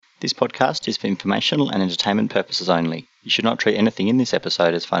This podcast is for informational and entertainment purposes only. You should not treat anything in this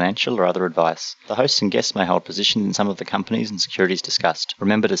episode as financial or other advice. The hosts and guests may hold positions in some of the companies and securities discussed.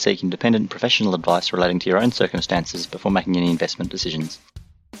 Remember to seek independent professional advice relating to your own circumstances before making any investment decisions.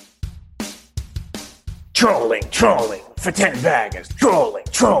 Trolling for 10 baggers. Trolling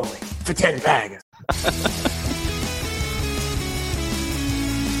for 10 baggers.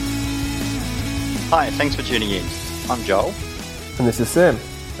 Hi, thanks for tuning in. I'm Joel. And this is Sam.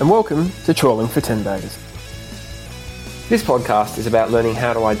 And welcome to Trolling for 10 Baggers. This podcast is about learning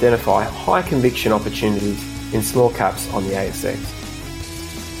how to identify high conviction opportunities in small caps on the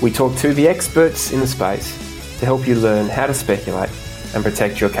ASX. We talk to the experts in the space to help you learn how to speculate and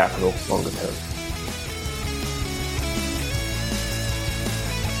protect your capital longer term.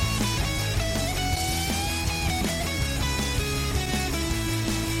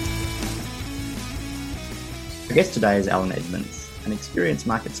 Our guest today is Alan Edmonds, an experienced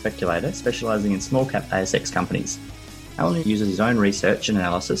market speculator specialising in small-cap ASX companies. Alan uses his own research and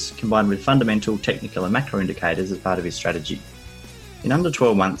analysis combined with fundamental, technical and macro indicators as part of his strategy. In under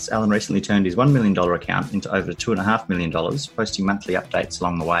 12 months, Alan recently turned his $1 million account into over $2.5 million, posting monthly updates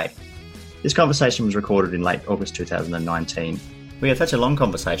along the way. This conversation was recorded in late August 2019. We had such a long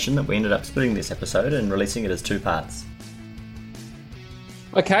conversation that we ended up splitting this episode and releasing it as two parts.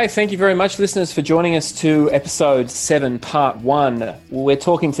 Okay, thank you very much, listeners, for joining us to episode 7, part 1. We're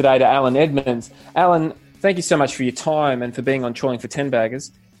talking today to Alan Edmonds. Alan, thank you so much for your time and for being on Trolling for 10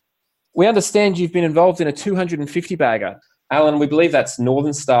 Baggers. We understand you've been involved in a 250 bagger. Alan, we believe that's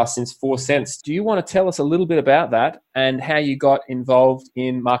Northern Star since 4 cents. Do you want to tell us a little bit about that and how you got involved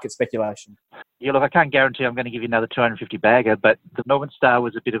in market speculation? Yeah, look, I can't guarantee I'm going to give you another 250 bagger, but the Northern Star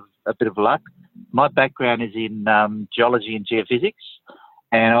was a bit of luck. My background is in geology and geophysics.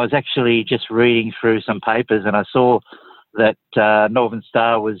 And I was actually just reading through some papers and I saw that Northern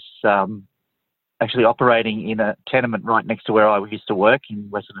Star was actually operating in a tenement right next to where I used to work in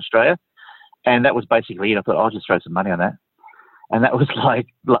Western Australia. And that was basically it. I thought, I'll just throw some money on that. And that was like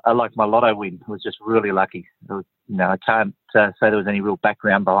my lotto win. It was just really lucky. It was, I can't say there was any real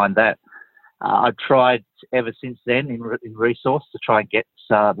background behind that. I've tried ever since then in resource to try and get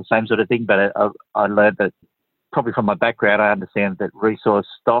the same sort of thing, but I learned that probably from my background, I understand that resource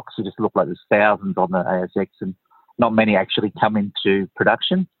stocks, you just look like there's thousands on the ASX and not many actually come into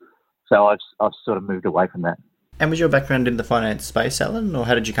production. So I've sort of moved away from that. And was your background in the finance space, Alan, or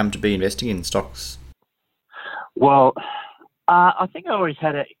how did you come to be investing in stocks? Well, I think I always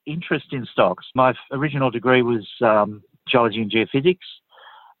had an interest in stocks. My original degree was geology and geophysics,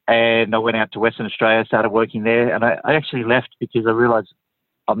 and I went out to Western Australia, started working there, and I actually left because I realised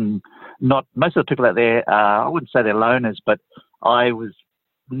most of the people out there, I wouldn't say they're loners, but I was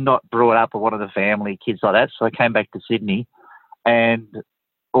not brought up with one of the family, kids like that. So I came back to Sydney and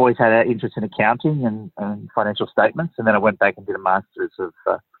always had an interest in accounting and financial statements. And then I went back and did a master's of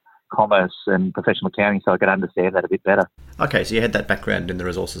commerce and professional accounting so I could understand that a bit better. Okay, so you had that background in the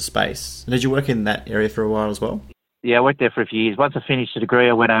resources space. Did you work in that area for a while as well? Yeah, I worked there for a few years. Once I finished the degree,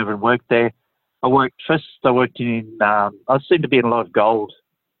 I went over and worked there. I worked in, I seemed to be in a lot of gold,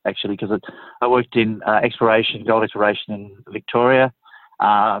 actually, because I worked in gold exploration in Victoria.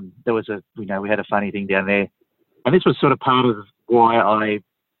 There was we had a funny thing down there. And this was sort of part of why I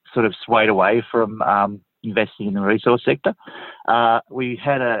sort of swayed away from investing in the resource sector. We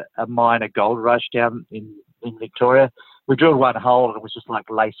had a minor gold rush down in Victoria. We drilled one hole and it was just like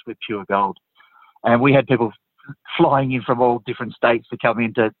laced with pure gold. And we had people flying in from all different states to come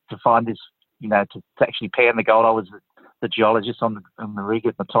in to find this, to actually pan the gold. I was the geologist on the rig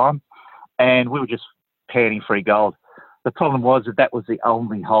at the time, and we were just panning free gold. The problem was that was the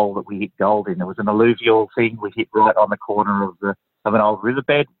only hole that we hit gold in. There was an alluvial thing we hit right on the corner of an old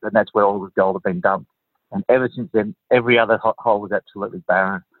riverbed, and that's where all the gold had been dumped. And ever since then, every other hole was absolutely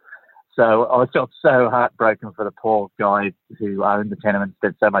barren. So I felt so heartbroken for the poor guy who owned the tenement,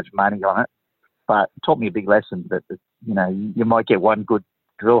 spent so much money on it. But it taught me a big lesson that, you might get one good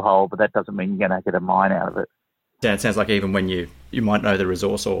drill hole, but that doesn't mean you're going to get a mine out of it. Yeah, it sounds like even when you might know the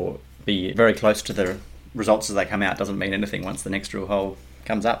resource or be very close to the results as they come out, doesn't mean anything once the next drill hole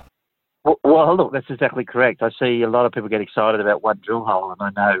comes up. Well, look, that's exactly correct. I see a lot of people get excited about one drill hole, and I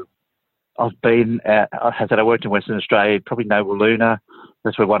know I worked in Western Australia, you probably know Wiluna.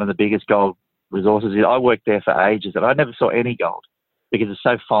 That's where one of the biggest gold resources is. I worked there for ages, and I never saw any gold because it's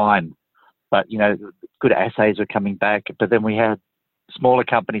so fine. But, good assays were coming back. But then we had smaller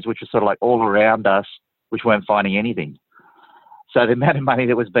companies which were sort of like all around us, which weren't finding anything. So the amount of money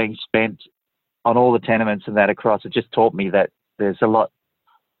that was being spent on all the tenements and that across, it just taught me that there's a lot,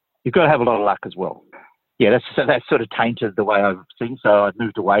 you've got to have a lot of luck as well. that sort of tainted the way I think. So I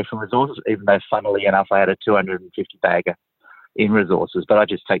moved away from resources, even though, funnily enough, I had a 250 bagger in resources. But I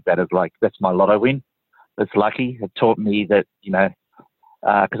just take that as like, that's my lotto win. That's lucky. It taught me that,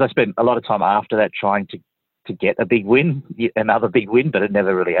 because I spent a lot of time after that trying to get a big win, another big win, but it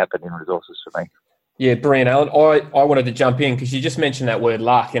never really happened in resources for me. Yeah, brilliant, Alan. I wanted to jump in because you just mentioned that word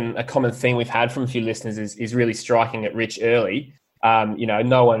luck, and a common theme we've had from a few listeners is really striking it rich early.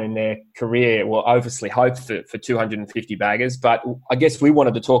 No one in their career will obviously hope for 250 baggers, but I guess we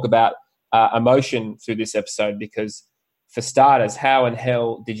wanted to talk about emotion through this episode because, for starters, how in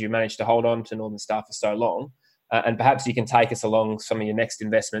hell did you manage to hold on to Northern Star for so long? And perhaps you can take us along some of your next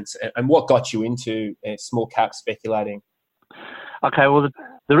investments and what got you into small cap speculating. Okay, well,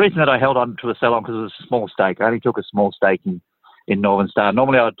 the reason that I held on to it so long because it was a small stake. I only took a small stake in Northern Star.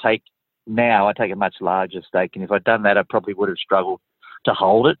 Normally I take a much larger stake, and if I'd done that, I probably would have struggled to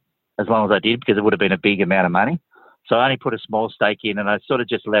hold it as long as I did because it would have been a big amount of money. So I only put a small stake in, and I sort of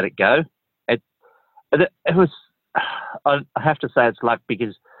just let it go. It was, I have to say, it's luck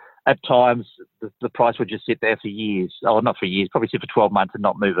because at times the price would just sit there for years. Oh, not for years, probably sit for 12 months and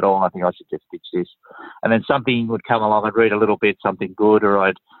not move at all. I think I should just ditch this. And then something would come along, I'd read a little bit, something good, or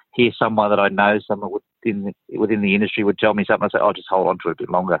I'd hear someone that I know, someone within the industry would tell me something. I'd say, I'll just hold on to it a bit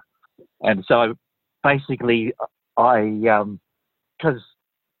longer. And so basically because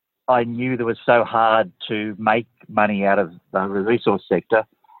I knew that it was so hard to make money out of the resource sector,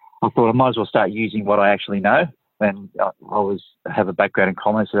 I thought I might as well start using what I actually know. And I always have a background in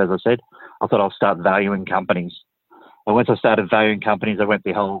commerce, as I said. I thought I'll start valuing companies. And once I started valuing companies, I went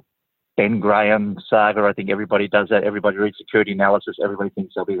the whole Ben Graham saga. I think everybody does that. Everybody reads security analysis. Everybody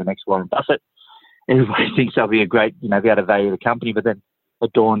thinks they'll be the next Warren Buffett. Everybody thinks they'll be a great, be able to value the company. But then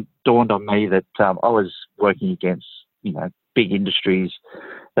it dawned on me that I was working against, big industries.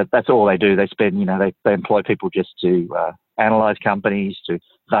 That's all they do. They spend, they employ people just to analyze companies, to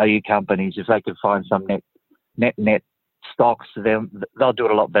value companies. If they could find some net stocks, they'll do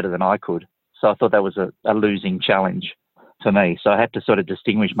it a lot better than I could. So I thought that was a losing challenge for me. So I had to sort of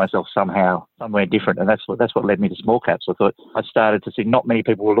distinguish myself somehow, somewhere different. And that's what led me to small caps. I thought I started to see not many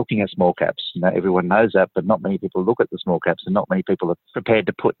people were looking at small caps. Everyone knows that, but not many people look at the small caps and not many people are prepared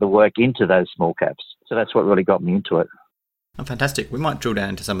to put the work into those small caps. So that's what really got me into it. Oh, fantastic. We might drill down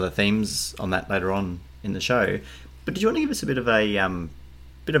into some of the themes on that later on in the show. But did you want to give us a bit of an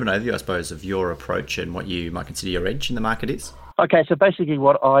overview, I suppose, of your approach and what you might consider your edge in the market is? Okay, so basically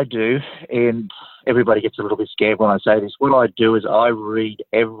what I do, and everybody gets a little bit scared when I say this, what I do is I read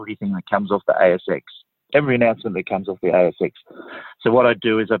everything that comes off the ASX, every announcement that comes off the ASX. So what I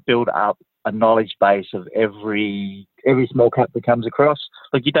do is I build up a knowledge base of every small cap that comes across.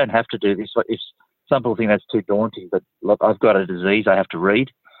 Look, you don't have to do this. If some people think that's too daunting, but look, I've got a disease I have to read.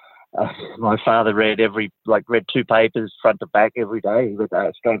 My father read 2 papers front to back every day. He read the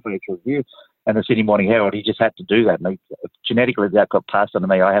Australian Financial Review and the Sydney Morning Herald. He just had to do that. And genetically, that got passed on to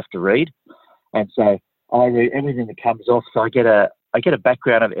me. I have to read. And so I read everything that comes off. So I get a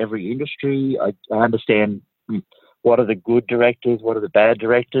background of every industry. I understand what are the good directors, what are the bad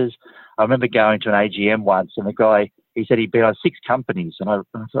directors. I remember going to an AGM once and the guy, he said he'd been on 6 companies. And I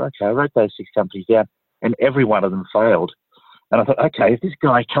thought, okay, I wrote those 6 companies down and every one of them failed. And I thought, okay, if this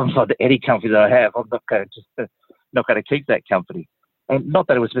guy comes on to any company that I have, I'm not going to keep that company. And not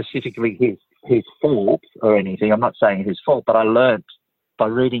that it was specifically his fault or anything. I'm not saying it's his fault, but I learned by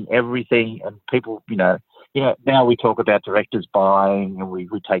reading everything. And people, now we talk about directors buying, and we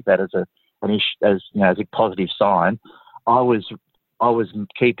take that as a positive sign. I was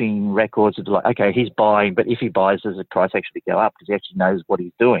keeping records of like, okay, he's buying, but if he buys, does the price actually go up because he actually knows what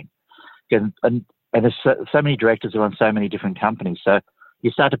he's doing? And there's so many directors who are on so many different companies. So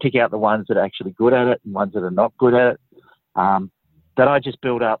you start to pick out the ones that are actually good at it and ones that are not good at it. That I just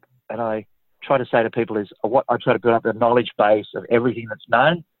build up, and I try to say to people is what I try to build up the knowledge base of everything that's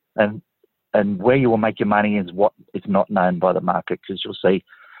known, and where you will make your money is what is not known by the market. Because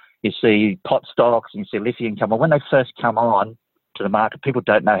you see pot stocks and you see lithium come on. When they first come on to the market, people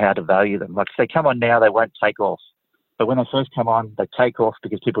don't know how to value them. Like if they come on now, they won't take off. But when they first come on, they take off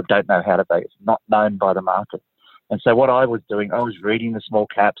because people don't know how to value. It's not known by the market. And so what I was doing, I was reading the small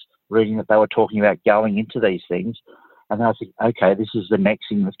caps, reading that they were talking about going into these things. And I was thinking, okay, this is the next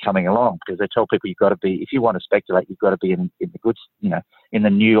thing that's coming along, because they tell people you've got to be, if you want to speculate, you've got to be in the good, in the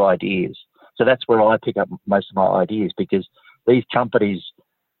new ideas. So that's where I pick up most of my ideas, because these companies,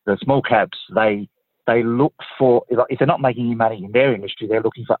 the small caps, they look for, if they're not making any money in their industry, they're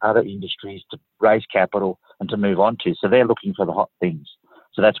looking for other industries to raise capital and to move on to. So they're looking for the hot things.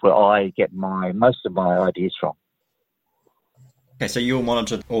 So that's where I get most of my ideas from. Okay, so you'll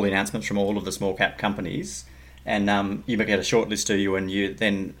monitor all the announcements from all of the small cap companies, and you get a short list to you, and you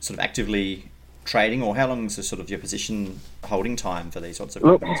then sort of actively trading, or how long is the sort of your position holding time for these sorts of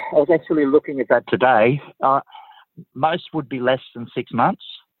Look, companies? I was actually looking at that today. Most would be less than 6 months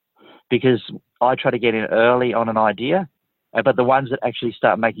because I try to get in early on an idea, but the ones that actually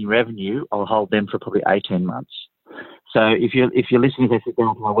start making revenue, I'll hold them for probably 18 months. So if you're listening, if I sit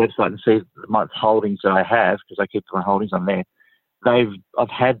down to my website and see my holdings that I have, because I keep my holdings on there, I've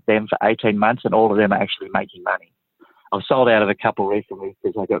had them for 18 months and all of them are actually making money. I've sold out of a couple recently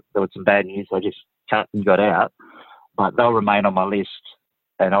because there was some bad news, so I just cut and got out. But they'll remain on my list,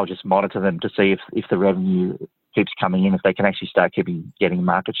 and I'll just monitor them to see if the revenue keeps coming in, if they can actually start getting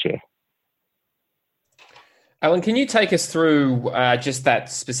market share. Alan, can you take us through just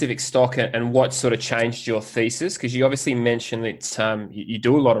that specific stock and what sort of changed your thesis? Because you obviously mentioned that you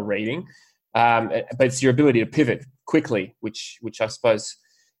do a lot of reading, but it's your ability to pivot quickly, which I suppose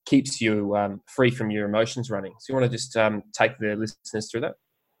keeps you free from your emotions running. So you want to just take the listeners through that?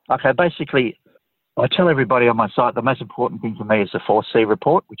 Okay, basically, I tell everybody on my site the most important thing for me is the 4C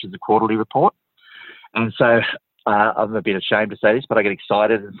report, which is the quarterly report. And so I'm a bit ashamed to say this, but I get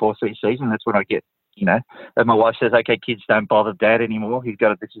excited in 4C season. That's when I get, and my wife says, okay, kids, don't bother Dad anymore. He's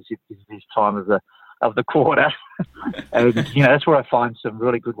got this is his time of the quarter. And, that's where I find some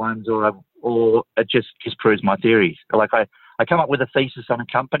really good ones, or it just proves my theories. Like I come up with a thesis on a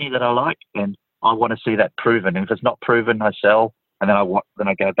company that I like, and I want to see that proven. And if it's not proven, I sell, and then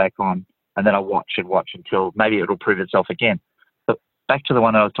I go back on, and then I watch until maybe it'll prove itself again. But back to the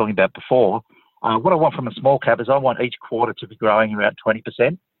one I was talking about before, what I want from a small cap is I want each quarter to be growing around 20%,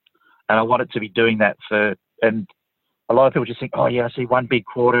 and I want it to be doing that and a lot of people just think, oh yeah, I see one big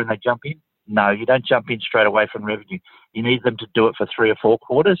quarter and they jump in. No, you don't jump in straight away from revenue. You need them to do it for 3 or 4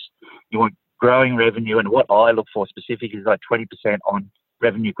 quarters. You want growing revenue, and what I look for specifically is like 20% on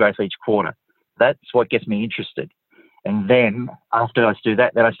revenue growth each quarter. That's what gets me interested. And then after I do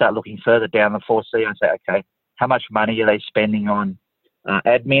that, then I start looking further down the 4C. I say, okay, how much money are they spending on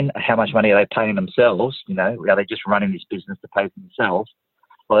admin? How much money are they paying themselves? Are they just running this business to pay for themselves?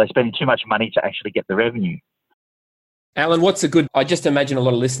 Or are they spending too much money to actually get the revenue? Alan, I just imagine a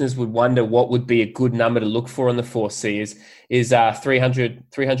lot of listeners would wonder what would be a good number to look for on the 4C. Is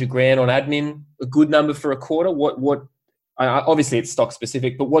 300 grand on admin a good number for a quarter? What? Obviously it's stock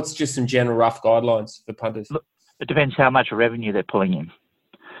specific, but what's just some general rough guidelines for punters? Look, it depends how much revenue they're pulling in.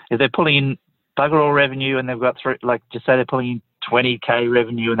 If they're pulling in bugger all revenue and they've got just say they're pulling in 20k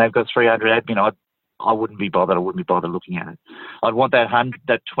revenue and they've got 300 admin, I wouldn't be bothered. I wouldn't be bothered looking at it. I'd want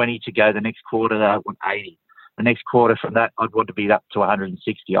that 20 to go the next quarter. I want 80. The next quarter from that, I'd want to be up to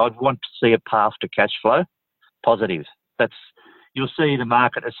 160. I'd want to see a path to cash flow positive. You'll see the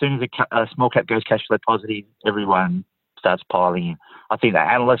market, as soon as a small cap goes cash flow positive, everyone starts piling in. I think the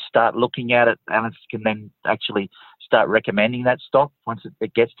analysts start looking at it. Analysts can then actually start recommending that stock once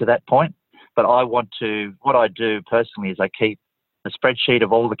it gets to that point. But what I do personally is I keep a spreadsheet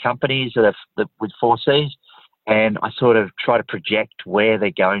of all the companies that with 4Cs, and I sort of try to project where they're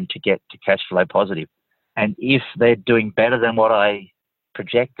going to get to cash flow positive. And if they're doing better than what I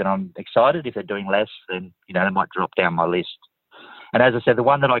project, then I'm excited. If they're doing less, then, they might drop down my list. And as I said, the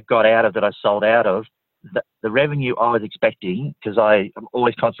one that I got out of, that I sold out of, the revenue I was expecting, because I'm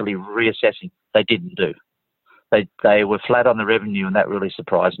always constantly reassessing, they didn't do. They were flat on the revenue, and that really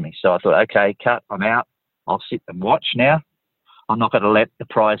surprised me. So I thought, okay, cut, I'm out. I'll sit and watch now. I'm not going to let the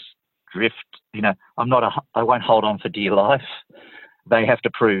price drift. I won't hold on for dear life. They have to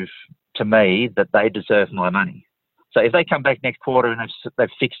prove to me that they deserve my money. So if they come back next quarter and they've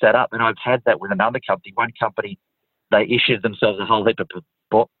fixed that up, and I've had that with another company. One company, they issued themselves a whole heap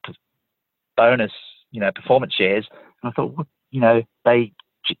of bonus, performance shares. And I thought, they,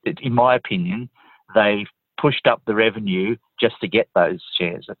 in my opinion, they pushed up the revenue just to get those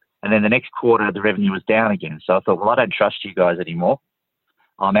shares. And then the next quarter, the revenue was down again. So I thought, well, I don't trust you guys anymore.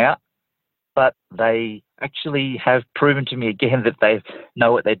 I'm out. But they actually have proven to me again that they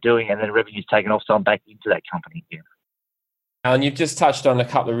know what they're doing, and then the revenue's taken off, so I'm back into that company again. Alan, you've just touched on a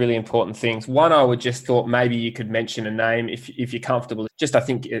couple of really important things. One, I would just thought maybe you could mention a name if you're comfortable. Just I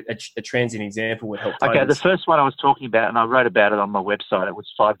think a transient example would help. Okay, the first one I was talking about, and I wrote about it on my website, it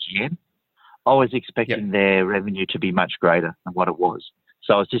was 5GN. I was expecting their revenue to be much greater than what it was.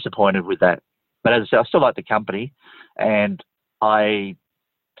 So I was disappointed with that. But as I said, I still like the company, and I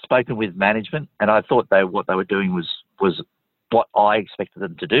spoken with management, and I thought what they were doing was what I expected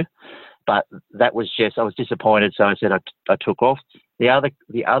them to do. But that was I was disappointed, so I said I took off. The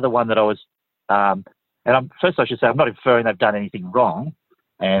other one that I was, first I should say I'm not inferring they've done anything wrong,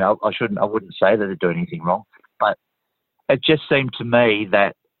 and I wouldn't say that they're doing anything wrong. But it just seemed to me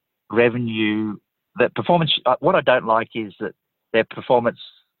that revenue, that performance, what I don't like is that their performance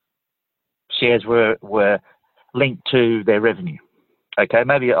shares were linked to their revenue. Okay,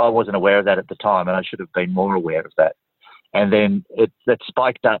 maybe I wasn't aware of that at the time, and I should have been more aware of that. And then it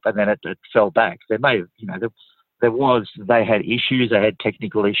spiked up, and then it fell back. They may have, they had issues, they had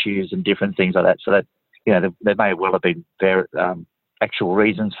technical issues and different things like that. So that, there may well have been actual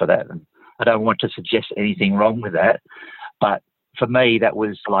reasons for that. And I don't want to suggest anything wrong with that. But for me, that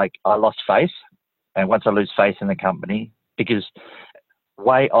was like I lost faith. And once I lose faith in the company, because the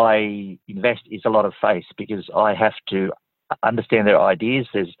way I invest is a lot of faith, because I have to understand their ideas.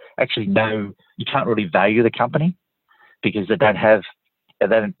 There's actually you can't really value the company because they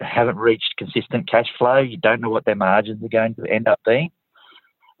haven't reached consistent cash flow. You don't know what their margins are going to end up being,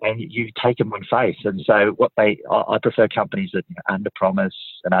 and you take them on faith. And so I prefer companies that under-promise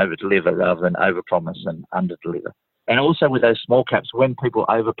and over-deliver rather than over-promise and under-deliver. And also with those small caps, when people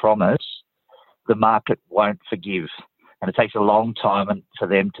over-promise, the market won't forgive, and it takes a long time for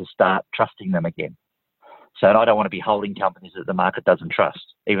them to start trusting them again. So I don't want to be holding companies that the market doesn't trust,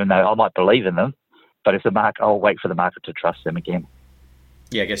 even though I might believe in them. But if I'll wait for the market to trust them again.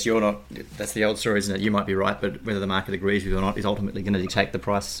 Yeah, I guess you're not. That's the old story, isn't it? You might be right, but whether the market agrees with you or not is ultimately going to dictate the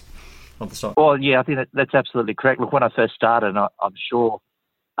price of the stock. Well, yeah, I think that's absolutely correct. Look, when I first started, I'm sure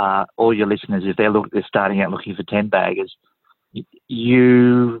all your listeners, if they're starting out looking for 10 baggers,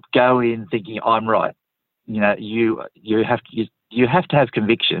 you go in thinking I'm right. You have to have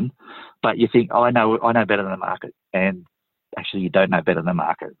conviction, but you think I know better than the market, and actually you don't know better than the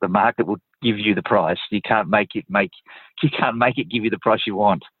market. The market will give you the price. You can't make it give you the price you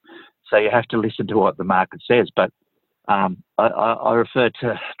want. So you have to listen to what the market says. But I refer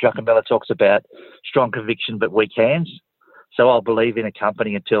to Druckenmiller talks about strong conviction but weak hands. So I'll believe in a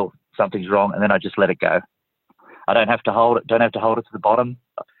company until something's wrong, and then I just let it go. I don't have to hold it. Don't have to hold it to the bottom.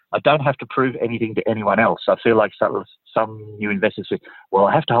 I don't have to prove anything to anyone else. I feel like some new investors say, well,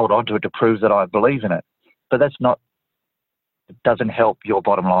 I have to hold on to it to prove that I believe in it. But it doesn't help your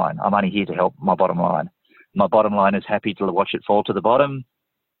bottom line. I'm only here to help my bottom line. My bottom line is happy to watch it fall to the bottom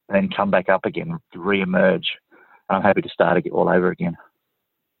and then come back up again, re-emerge. And I'm happy to start all over again.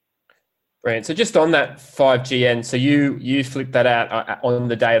 Brilliant. So just on that 5GN, so you flipped that out on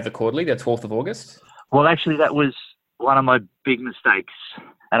the day of the quarterly, the 12th of August? Well, actually, that was one of my big mistakes.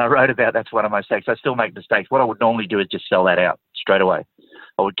 And I wrote about that's one of my mistakes. I still make mistakes. What I would normally do is just sell that out straight away.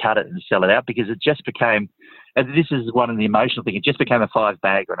 I would cut it and sell it out because it just became, and this is one of the emotional things, it just became a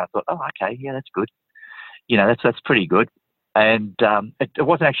 5-bagger. And I thought, oh, okay, yeah, that's good. That's pretty good. And it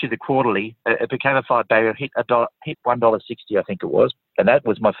wasn't actually the quarterly. It became a 5-bagger, hit $1.60, I think it was. And that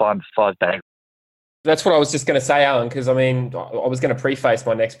was my 5-bagger. That's what I was just going to say, Alan, because, I was going to preface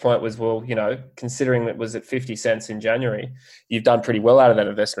my next point was, well, considering it was at 50 cents in January, you've done pretty well out of that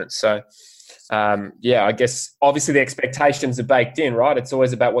investment. So, I guess obviously the expectations are baked in, right? It's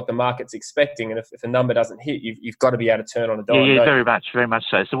always about what the market's expecting. And if a number doesn't hit, you've got to be able to turn on a dime. Yeah, very much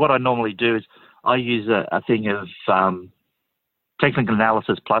so. So what I normally do is I use a thing of technical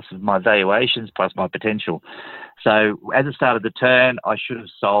analysis plus my valuations plus my potential. So as it started to turn, I should have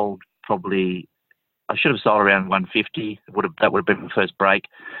sold around 150. That would have been my first break.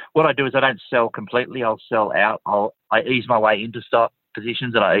 What I do is I don't sell completely. I'll sell out. I ease my way into stock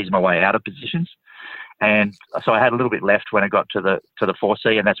positions and I ease my way out of positions. And so I had a little bit left when I got to the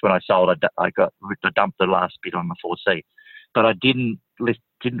 4C, and that's when I sold. I dumped the last bit on the 4C, but I didn't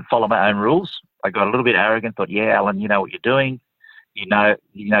follow my own rules. I got a little bit arrogant. Thought, yeah, Alan, you know what you're doing. You know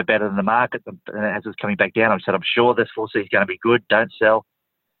better than the market. And as it was coming back down, I said, I'm sure this 4C is going to be good. Don't sell.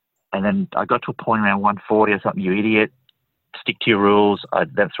 And then I got to a point around 140 or something. You idiot! Stick to your rules.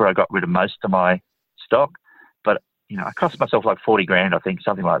 That's where I got rid of most of my stock. But I cost myself like 40 grand. I think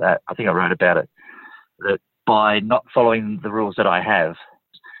something like that. I think I wrote about it. That by not following the rules that I have,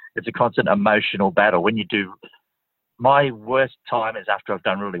 it's a constant emotional battle. When you do, my worst time is after I've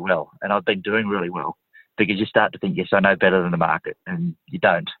done really well, and I've been doing really well, because you start to think, yes, I know better than the market, and you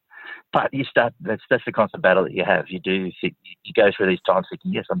don't. But you start. That's the constant battle that you have. You go through these times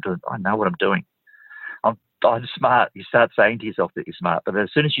thinking, yes, I know what I'm doing. I'm smart. You start saying to yourself that you're smart, but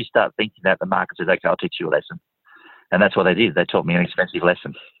as soon as you start thinking that, the market says, okay, I'll teach you a lesson, and that's what they did. They taught me an expensive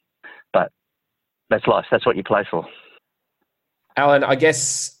lesson. But that's life. That's what you play for. Alan, I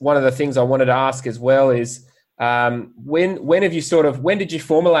guess one of the things I wanted to ask as well is when did you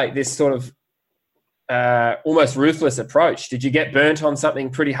formulate this sort of almost ruthless approach? Did you get burnt on something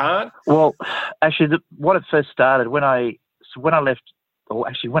pretty hard? Well, actually, what it first started when I left, or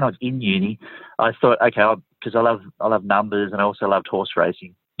actually when I was in uni, I thought, okay, because I love numbers and I also loved horse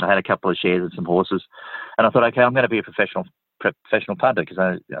racing. I had a couple of shares and some horses, and I thought, okay, I'm going to be a professional punter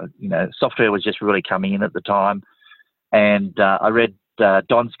because software was just really coming in at the time, and I read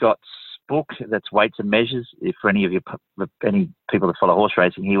Don Scott's book, that's Weights and Measures. If for any people that follow horse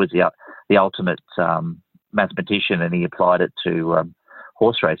racing, he was the ultimate mathematician, and he applied it to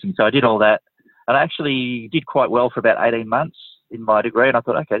horse racing. So I did all that, and I actually did quite well for about 18 months in my degree, and I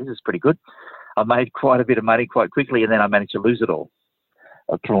thought, okay, this is pretty good. I made quite a bit of money quite quickly, and then I managed to lose it all.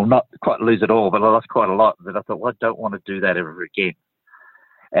 Well, not quite lose it all, but I lost quite a lot. But I thought, well, I don't want to do that ever again.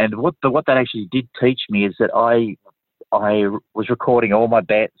 And what that actually did teach me is that I was recording all my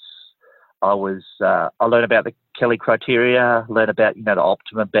bets. I learned about the Kelly criteria, learned about the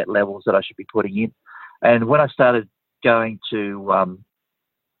optimum bet levels that I should be putting in. And when I started going to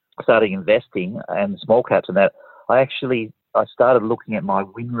starting investing and small caps and that, I started looking at my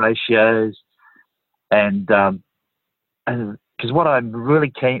win ratios and because what I'm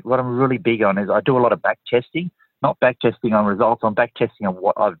really big on is I do a lot of back testing, not back testing on results. I'm back testing on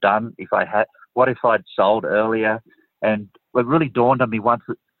what I've done. What if I'd sold earlier? And it really dawned on me once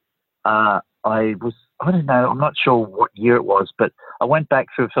that I don't know, I'm not sure what year it was, but I went back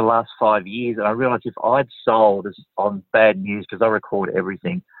through for the last 5 years and I realised if I'd sold on bad news, because I record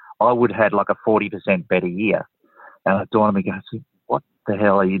everything, I would have had like a 40% better year. And it dawned on me, what the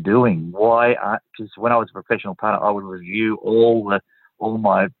hell are you doing? Why? Because when I was a professional punter, I would review all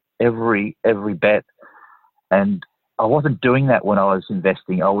my every bet, and I wasn't doing that when I was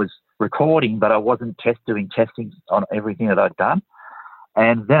investing. I was recording, but I wasn't doing testing on everything that I'd done.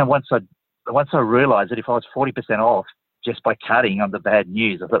 And then once I realised that if I was 40% off just by cutting on the bad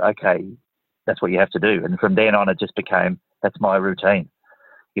news, I thought, okay, that's what you have to do. And from then on, it just became, that's my routine.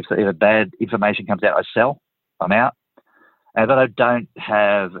 If a bad information comes out, I sell, I'm out. And but I don't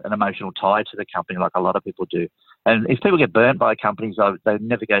have an emotional tie to the company like a lot of people do. And if people get burnt by companies, they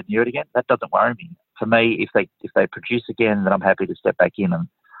never go near it again. That doesn't worry me. For me, if they produce again, then I'm happy to step back in. And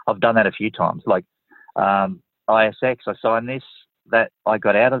I've done that a few times. Like ISX, I signed this, that I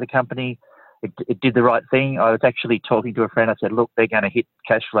got out of the company. It did the right thing. I was actually talking to a friend. I said, look, they're going to hit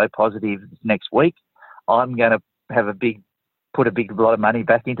cash flow positive next week. I'm going to put a big lot of money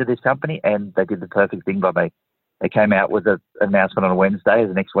back into this company, and they did the perfect thing by me. They came out with an announcement on a Wednesday.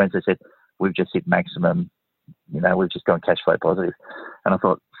 The next Wednesday said, we've just hit maximum, we've just gone cash flow positive. And I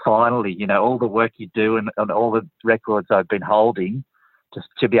thought, finally, all the work you do and all the records I've been holding just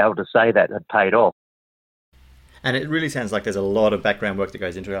to be able to say that had paid off. And it really sounds like there's a lot of background work that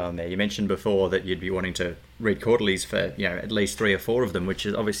goes into it on there. You mentioned before that you'd be wanting to read quarterlies for, at least 3 or 4 of them, which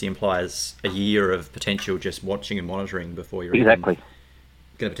obviously implies a year of potential just watching and monitoring before you're exactly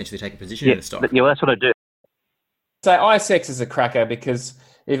going to potentially take a position in the stock. Yeah, that's what I do. So ISX is a cracker because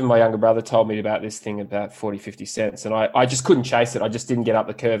even my younger brother told me about this thing about 40, 50 cents, and I just couldn't chase it. I just didn't get up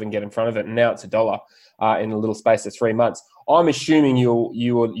the curve and get in front of it, and now it's $1 in a little space of 3 months. I'm assuming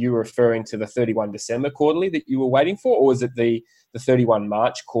you were referring to the 31 December quarterly that you were waiting for, or was it the 31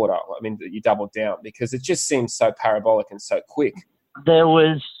 March quarter? I mean, that you doubled down, because it just seems so parabolic and so quick. There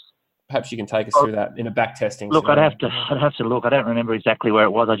was. Perhaps you can take us through that in a back testing. Look, I'd have to look. I don't remember exactly where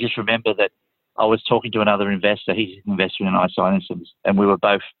it was. I just remember that I was talking to another investor. He's an investor in iSciences, and we were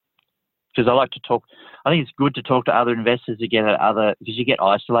both, because I like to talk. I think it's good to talk to other investors to get because you get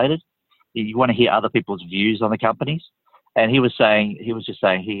isolated. You want to hear other people's views on the companies. And he was just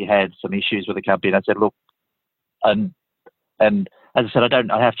saying he had some issues with the company. And I said, look, and as I said,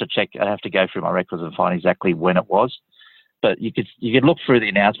 I have to check. I have to go through my records and find exactly when it was. But you could look through the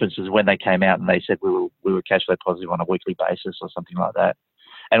announcements as when they came out and they said we were cash flow positive on a weekly basis or something like that.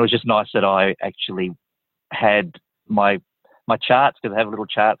 And it was just nice that I actually had my charts, because I have little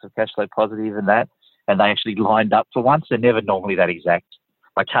charts of cash flow positive and that, and they actually lined up for once. They're never normally that exact.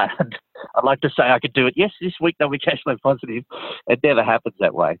 I can't. I'd like to say I could do it. Yes, this week they'll be cash flow positive. It never happens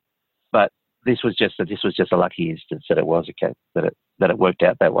that way. But this was just a lucky instance that it was okay, that it worked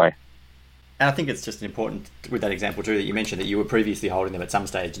out that way. And I think it's just important with that example too that you mentioned that you were previously holding them at some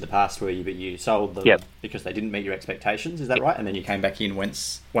stage in the past, but you sold them because they didn't meet your expectations. Is that right? And then you came back in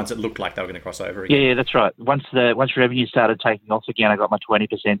once it looked like they were going to cross over again. Yeah, that's right. Once revenue started taking off again, I got my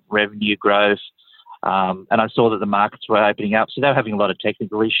 20% revenue growth. And I saw that the markets were opening up. So they were having a lot of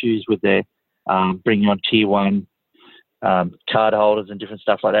technical issues with their bringing on tier 1 card holders and different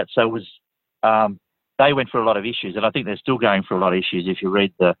stuff like that. So it was they went through a lot of issues, and I think they're still going through a lot of issues. If you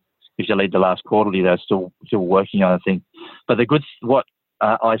read the last quarterly, they're still working on, I think. But what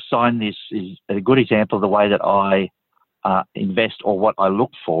I signed this is a good example of the way that I invest, or what I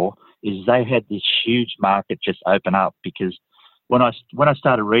look for, is they had this huge market just open up, because when I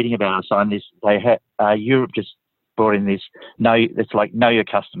started reading about it, I signed this, they had Europe just brought in this it's like know your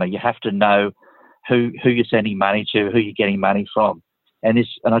customer. You have to know who you're sending money to, who you're getting money from,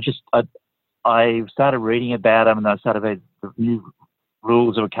 I started reading about them, and I started about the new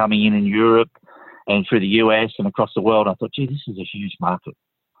rules that were coming in Europe and through the US and across the world. I thought, gee, this is a huge market,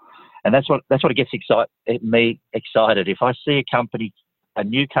 and that's what gets me excited. If I see a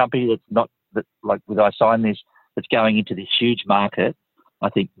new company that's not that like with I sign this that's going into this huge market, I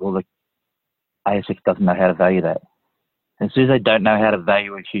think, well, the ASX doesn't know how to value that. And as soon as they don't know how to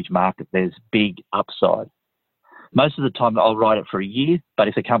value a huge market, there's big upside. Most of the time, I'll write it for a year, but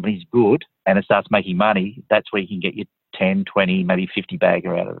if the company's good and it starts making money, that's where you can get your 10, 20, maybe 50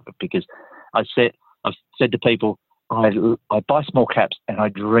 bagger out of it. Because I've said to people, I buy small caps and I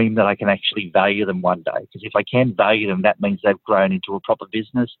dream that I can actually value them one day. Because if I can value them, that means they've grown into a proper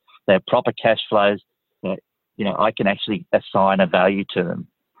business, they have proper cash flows, I can actually assign a value to them.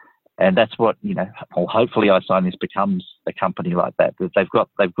 And that's what, well, hopefully iSign becomes a company like that.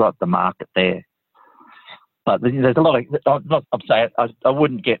 They've got the market there. But there's a lot of, I'm saying I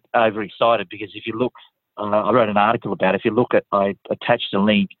wouldn't get overexcited, because if you look, I wrote an article about it. If you look at, I attached a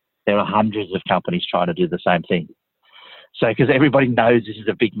link, there are hundreds of companies trying to do the same thing. So, because everybody knows this is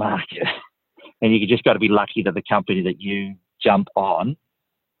a big market, and you just got to be lucky that the company that you jump on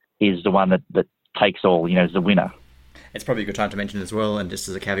is the one that takes all, is the winner. It's probably a good time to mention as well, and just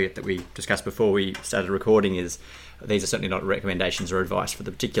as a caveat that we discussed before we started recording, is these are certainly not recommendations or advice for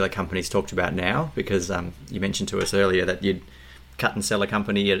the particular companies talked about now, because you mentioned to us earlier that you'd cut and sell a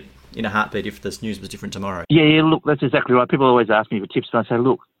company in a heartbeat if this news was different tomorrow. Yeah, look, that's exactly right. People always ask me for tips, and I say,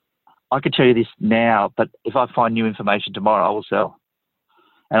 look, I could tell you this now, but if I find new information tomorrow, I will sell.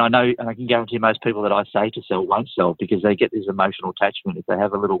 And I know, and I can guarantee most people that I say to sell won't sell, because they get this emotional attachment. If they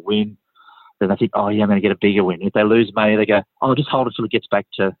have a little win, then they think, oh yeah, I'm going to get a bigger win. If they lose money, they go, oh, just hold it till it gets back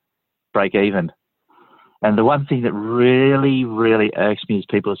to break even. And the one thing that really, really irks me is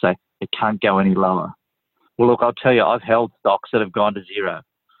people who say, it can't go any lower. Well, look, I'll tell you, I've held stocks that have gone to zero.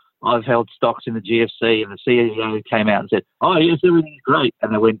 I've held stocks in the GFC, and the CEO came out and said, oh yes, everything's great.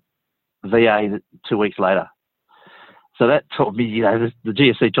 And they went VA 2 weeks later. So that taught me, the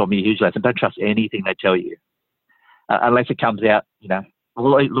GFC taught me a huge lesson. Don't trust anything they tell you, unless it comes out,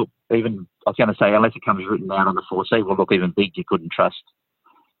 well, look, even, I was going to say, unless it comes written down on the 4C, well, look, even Big, you couldn't trust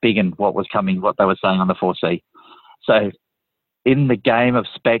Big and what they were saying on the 4C. So in the game of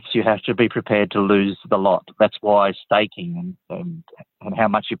specs, you have to be prepared to lose the lot. That's why staking and how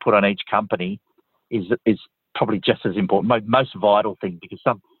much you put on each company is probably just as important, most vital thing, because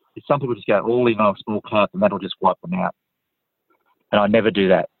some people just go all in on a small cap and that'll just wipe them out. And I never do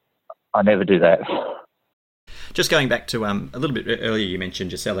that. Just going back to a little bit earlier, you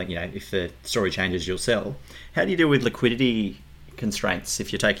mentioned you're selling, if the story changes, you'll sell. How do you deal with liquidity constraints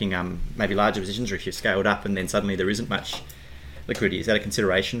if you're taking maybe larger positions, or if you're scaled up and then suddenly there isn't much liquidity? Is that a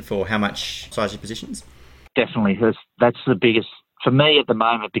consideration for how much size your positions? Definitely. That's the biggest, for me at the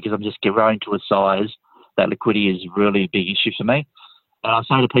moment, because I'm just growing to a size, that liquidity is really a big issue for me. And I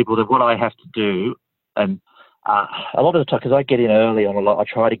say to people that what I have to do, and a lot of the time, because I get in early on a lot, I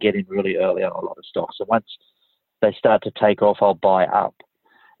try to get in really early on a lot of stocks. And once they start to take off, I'll buy up.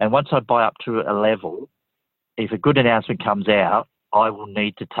 And once I buy up to a level, if a good announcement comes out, I will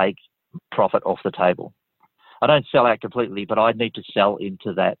need to take profit off the table. I don't sell out completely, but I need to sell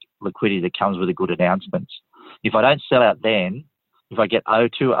into that liquidity that comes with a good announcement. If I don't sell out then, if I get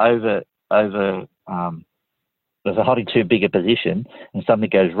over if I'm holding too big a position and something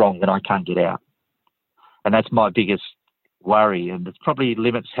goes wrong, then I can't get out. And that's my biggest worry. And it probably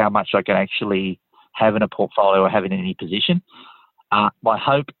limits how much I can actually have in a portfolio or have in any position. My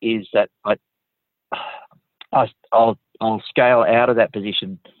hope is that I'll scale out of that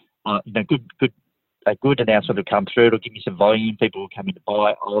position. A good announcement will come through. It'll give me some volume. People will come in to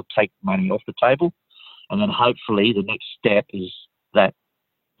buy. I'll take money off the table. And then hopefully the next step is that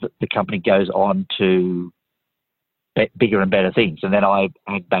the company goes on to bigger and better things, and then I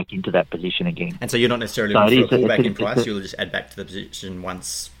add back into that position again. And so you're not necessarily looking for a pullback in price, you'll just add back to the position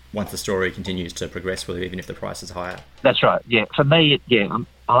once the story continues to progress, with even if the price is higher. That's right, yeah. For me, yeah,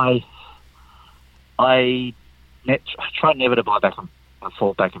 I try never to buy back and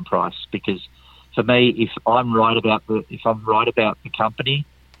fall back in price, because for me, if I'm right about the company,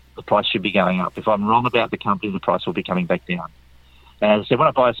 the price should be going up. If I'm wrong about the company, the price will be coming back down. And as I said, when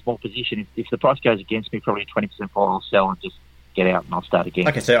I buy a small position, if the price goes against me, probably 20% fall, I'll sell and just get out and I'll start again.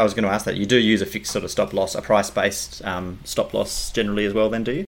 Okay, so I was going to ask that. You do use a fixed sort of stop loss, a price-based stop loss generally as well then,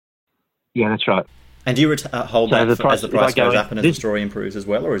 do you? Yeah, that's right. And do you hold that as the price goes up and as the story improves as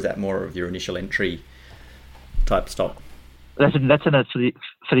well, or is that more of your initial entry type stop? For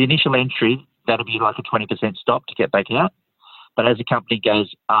the initial entry, that'll be like a 20% stop to get back out. But as the company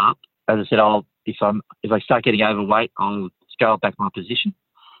goes up, as I said, if I start getting overweight, I'll scale back my position.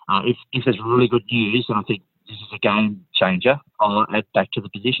 If there's really good news, and I think this is a game changer, I'll add back to the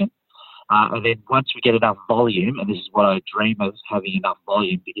position. And then once we get enough volume, and this is what I dream of, having enough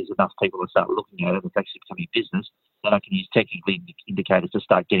volume because enough people will start looking at it, it's actually becoming a business, then I can use technical indicators to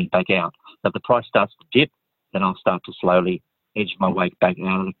start getting back out. So if the price starts to dip, then I'll start to slowly edge my way back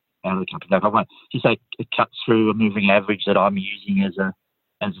out of the company. Now, if I want to say it cuts through a moving average that I'm using as a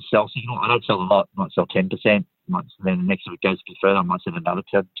sell signal, I don't sell a lot. I might sell 10%. Then the next if it goes a bit further, I might sell another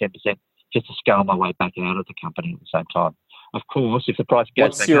 10%, just to scale my way back out of the company at the same time. Of course, if the price goes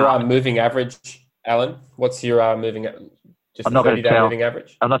What's your moving average, Alan? What's your moving just I'm not 30-day moving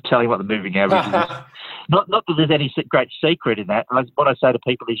average? I'm not telling what the moving average is. Not that there's any great secret in that. What I say to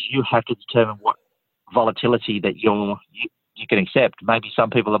people is you have to determine what volatility that you can accept. Maybe some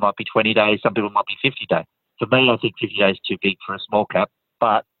people it might be 20 days, some people it might be 50 days. For me, I think 50 days is too big for a small cap,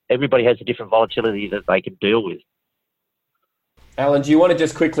 but everybody has a different volatility that they can deal with. Alan, do you want to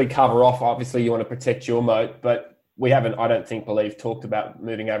just quickly cover off? Obviously, you want to protect your moat, but we haven't, I don't think, talked about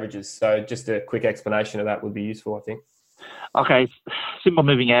moving averages. So just a quick explanation of that would be useful, I think. Okay. Simple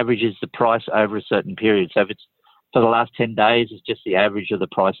moving average is the price over a certain period. So if it's for the last 10 days, it's just the average of the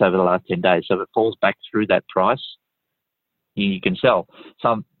price over the last 10 days. So if it falls back through that price, you can sell.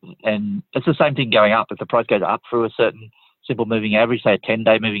 And it's the same thing going up. If the price goes up through a certain simple moving average, say a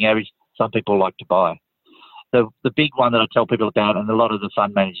 10-day moving average, some people like to buy. The big one that I tell people about, and a lot of the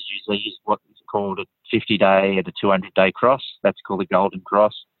fund managers use, they use what is called a 50-day and a 200-day cross. That's called the golden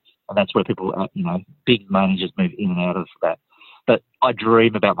cross, and that's where people, big managers move in and out of that. But I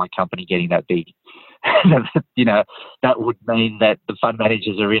dream about my company getting that big. That would mean that the fund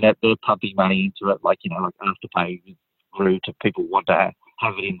managers are in it, they're pumping money into it, like Afterpay grew to people want to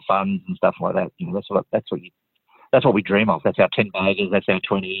have it in funds and stuff like that. That's what we dream of. That's our 10 baggers. That's our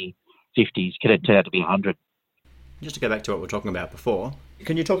 20 50s. Could it turn out to be 100? Just to go back to what we were talking about before,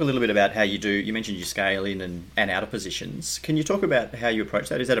 can you talk a little bit about how you mentioned you scale in and out of positions. Can you talk about how you approach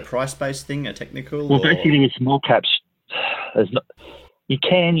that? Is that a price-based thing, a technical? Well, basically with small caps, you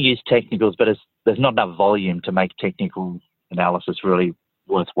can use technicals, but there's not enough volume to make technical analysis really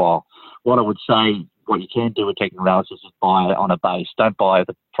worthwhile. What I would say, what you can do with technical analysis is buy on a base. Don't buy if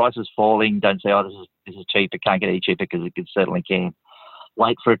the price is falling. Don't say, this is cheap. It can't get any cheaper, because it certainly can.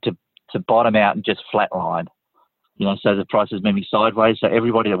 Wait for it to bottom out and just flatline. So the price is moving sideways. So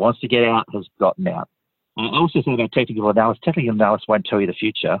everybody that wants to get out has gotten out. I also say about technical analysis. Technical analysis won't tell you the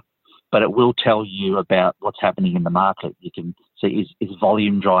future, but it will tell you about what's happening in the market. You can see is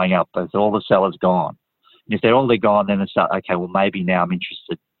volume drying up? Is all the sellers gone? And if they're gone, then it's okay. Well, maybe now I'm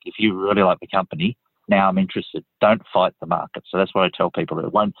interested. If you really like the company, now I'm interested. Don't fight the market. So that's what I tell people.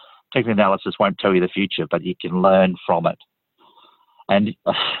 Technical analysis won't tell you the future, but you can learn from it. And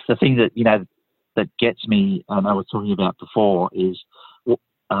the thing that that gets me, I was talking about before, is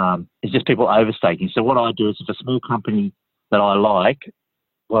just people overstaking. So what I do is, if a small company that I like,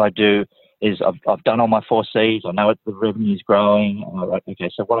 what I do is I've done all my 4 Cs. I know the revenue is growing. Okay,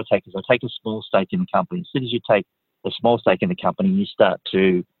 so what I take is I take a small stake in the company. As soon as you take a small stake in the company, you start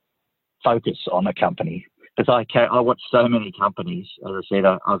to focus on the company. Because I watch so many companies. As I said,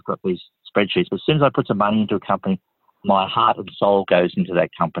 I've got these spreadsheets. But as soon as I put some money into a company, my heart and soul goes into that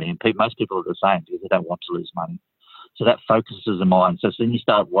company. And most people are the same, because they don't want to lose money. So that focuses the mind. So then you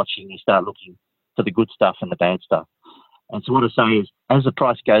start watching, you start looking for the good stuff and the bad stuff. And so what I say is, as the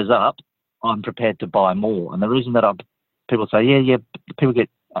price goes up, I'm prepared to buy more. And the reason that people say, people get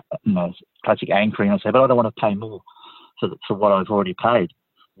classic anchoring. I say, but I don't want to pay more for what I've already paid.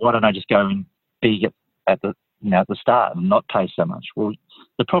 Why don't I just go in big at the start and not pay so much? Well,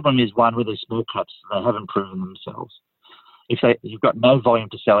 the problem is, one, with these small caps, they haven't proven themselves. If you've got no volume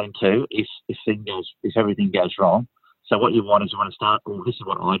to sell into, if everything goes wrong, so what you want to start. Well, this is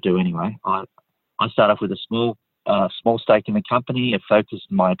what I do anyway. I start off with a small stake in the company and focus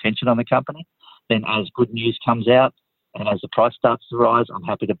my attention on the company. Then, as good news comes out and as the price starts to rise, I'm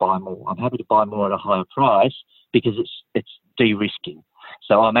happy to buy more. I'm happy to buy more at a higher price, because it's de-risking.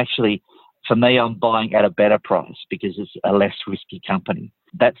 So I'm buying at a better price because it's a less risky company.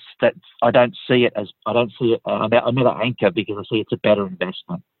 That's I don't see it. I never anchor, because I see it's a better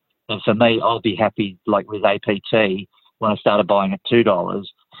investment. And for me, I'll be happy, like with APT, when I started buying at $2,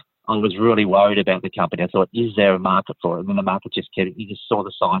 I was really worried about the company. I thought, is there a market for it? And then the market you just saw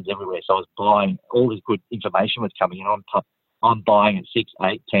the signs everywhere. So I was buying, all this good information was coming in. I'm buying at $6,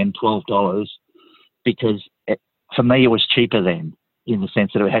 $8, $10, $12, because for me it was cheaper then, in the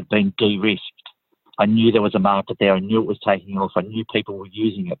sense that it had been de-risked. I knew there was a market there. I knew it was taking off. I knew people were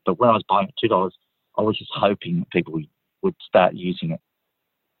using it. But when I was buying at $2, I was just hoping that people would start using it.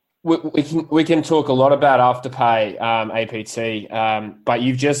 We can talk a lot about Afterpay, APT, but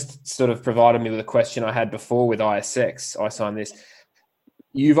you've just sort of provided me with a question I had before with ISX. I signed this.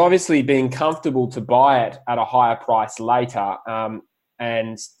 You've obviously been comfortable to buy it at a higher price later,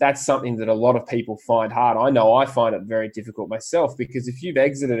 and that's something that a lot of people find hard. I know I find it very difficult myself, because if you've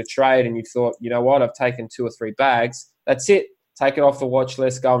exited a trade and you've thought, you know what, I've taken 2 or 3 bags, that's it. Take it off the watch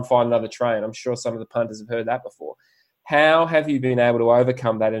list, go and find another trade. I'm sure some of the punters have heard that before. How have you been able to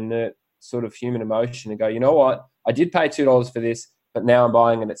overcome that inert sort of human emotion and go, you know what, I did pay $2 for this, but now I'm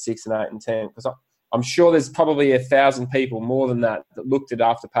buying it at 6 and 8 and 10? Because I'm sure there's probably 1,000 people, more than that looked at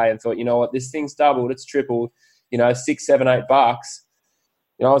Afterpay and thought, you know what, this thing's doubled, it's tripled, $6, $7, $8.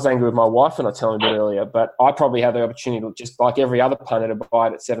 I was angry with my wife and I told her a bit earlier, but I probably had the opportunity to, just like every other punter, to buy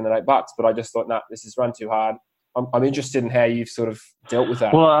it at $7 and $8. But I just thought, no, this is run too hard. I'm interested in how you've sort of dealt with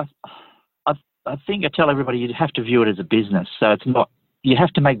that. Well, I think I tell everybody you have to view it as a business. So it's not, you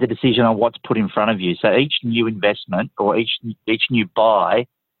have to make the decision on what's put in front of you. So each new investment or each new buy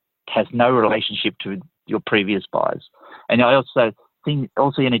has no relationship to your previous buys. And I also think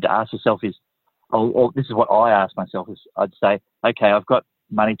you need to ask yourself is, this is what I ask myself, is I'd say, okay, I've got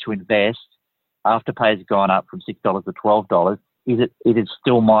money to invest. Afterpay has gone up from $6 to $12. It is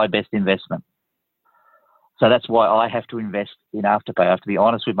still my best investment. So that's why I have to invest in Afterpay. I have to be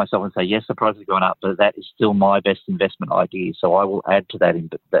honest with myself and say, yes, the price has gone up, but that is still my best investment idea. So I will add to that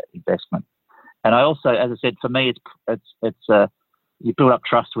investment. And I also, as I said, for me, it's you build up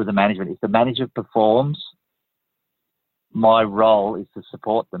trust with the management. If the manager performs, my role is to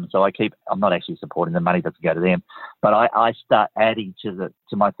support them. So I'm not actually supporting them, money doesn't go to them, but I start adding to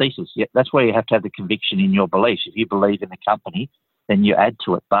my thesis. Yeah, that's where you have to have the conviction in your beliefs. If you believe in the company, then you add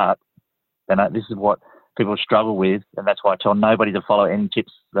to it. But then this is what people struggle with, and that's why I tell nobody to follow any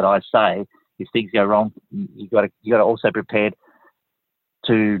tips that I say. If things go wrong, you got to also be prepared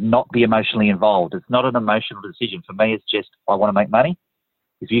to not be emotionally involved. It's not an emotional decision. For me, it's just, I want to make money.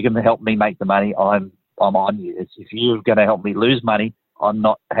 If you can help me make the money, I'm on you. If you're going to help me lose money, I'm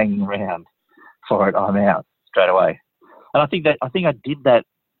not hanging around for it. I'm out straight away. And I think I did that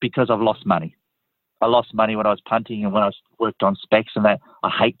because I've lost money. I lost money when I was punting and when I worked on specs and that. I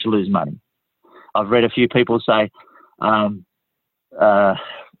hate to lose money. I've read a few people say that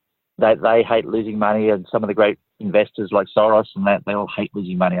they hate losing money, and some of the great investors like Soros and that, they all hate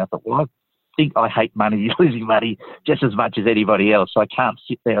losing money. I thought, well, I think I hate losing money just as much as anybody else. So I can't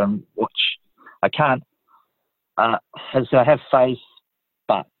sit there and watch. I can't. So I have faith,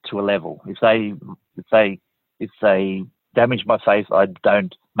 but to a level. If they damage my faith, I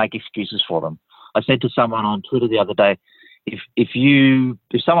don't make excuses for them. I said to someone on Twitter the other day, if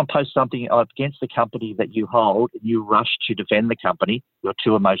someone posts something against the company that you hold and you rush to defend the company, you're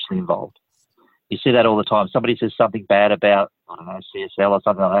too emotionally involved. You see that all the time. Somebody says something bad about, I don't know, CSL or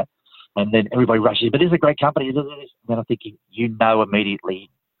something like that, and then everybody rushes, but it's a great company. And then I'm thinking,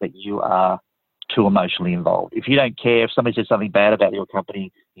 immediately that you are too emotionally involved. If you don't care, if somebody says something bad about your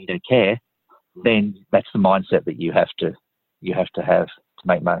company and you don't care, then that's the mindset that you have to have to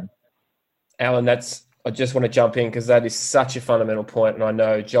make money. Alan, I just want to jump in because that is such a fundamental point, and I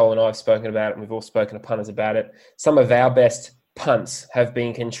know Joel and I have spoken about it, and we've all spoken to punters about it. Some of our best punts have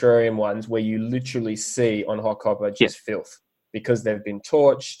been contrarian ones where you literally see on Hot Copper just filth because they've been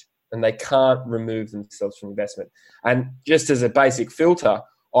torched and they can't remove themselves from investment. And just as a basic filter,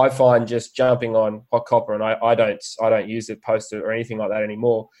 I find just jumping on Hot Copper, and I don't use it, post it or anything like that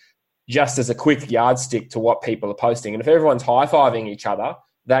anymore, just as a quick yardstick to what people are posting. And if everyone's high-fiving each other,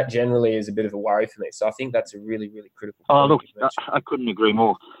 that generally is a bit of a worry for me. So I think that's a really, really critical point. Oh, look, I couldn't agree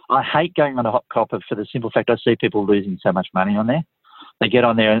more. I hate going on a Hot Copper for the simple fact I see people losing so much money on there. They get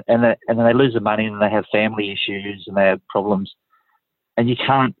on there and then they lose the money and they have family issues and they have problems. And you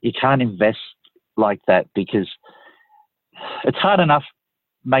can't invest like that because it's hard enough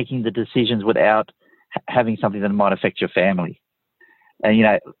making the decisions without having something that might affect your family.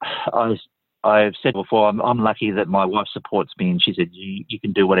 And, I've said before, I'm lucky that my wife supports me, and she said, you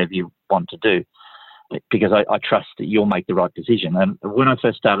can do whatever you want to do because I trust that you'll make the right decision. And when I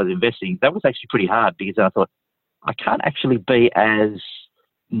first started investing, that was actually pretty hard because I thought, I can't actually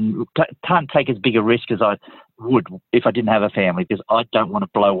can't take as big a risk as I would if I didn't have a family because I don't want to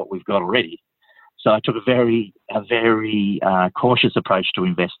blow what we've got already. So I took a very cautious approach to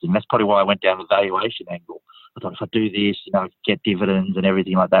investing. That's probably why I went down the valuation angle. I thought if I do this, get dividends and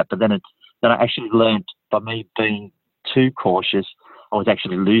everything like that. But then I actually learned by me being too cautious, I was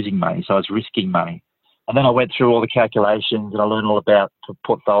actually losing money. So I was risking money. And then I went through all the calculations and I learned all about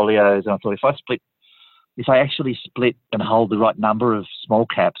portfolios. And I thought if I split if I actually split and hold the right number of small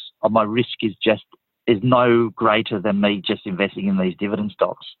caps, my risk is no greater than me just investing in these dividend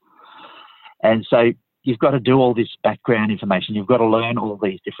stocks. And so you've got to do all this background information. You've got to learn all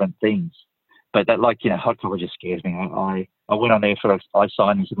these different things. But that, hot copper just scares me. I went on there for I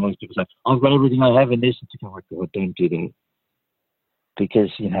signed this, and all these people say, I've got everything I have in this. It's like, oh, God, don't do that.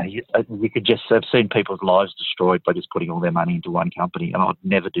 Because, you could just have seen people's lives destroyed by just putting all their money into one company, and I'd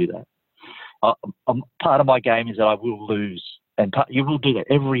never do that. Part of my game is that I will lose, and you will do that.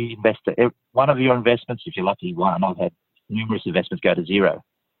 Every investor, one of your investments, if you're lucky, one. I've had numerous investments go to zero,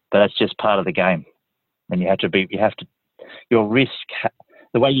 but that's just part of the game. And your risk,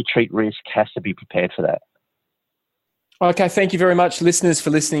 the way you treat risk has to be prepared for that. Okay, thank you very much, listeners,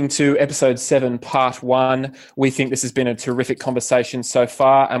 for listening to episode 7, part 1. We think this has been a terrific conversation so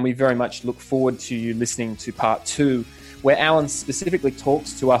far, and we very much look forward to you listening to part 2, where Alan specifically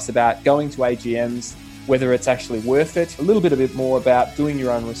talks to us about going to AGMs, whether it's actually worth it, a little bit more about doing your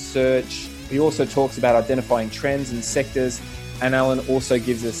own research. He also talks about identifying trends and sectors, and Alan also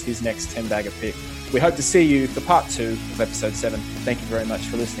gives us his next 10-bagger pick. We hope to see you for part 2 of episode 7. Thank you very much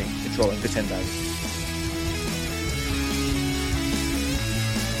for listening to Trawling for 10 Baggers.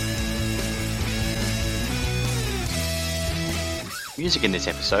 Music in this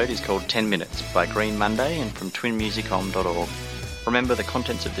episode is called 10 Minutes by Green Monday and from twinmusicom.org. Remember, the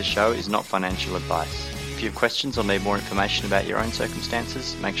contents of this show is not financial advice. If you have questions or need more information about your own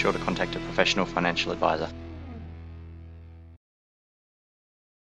circumstances, make sure to contact a professional financial advisor.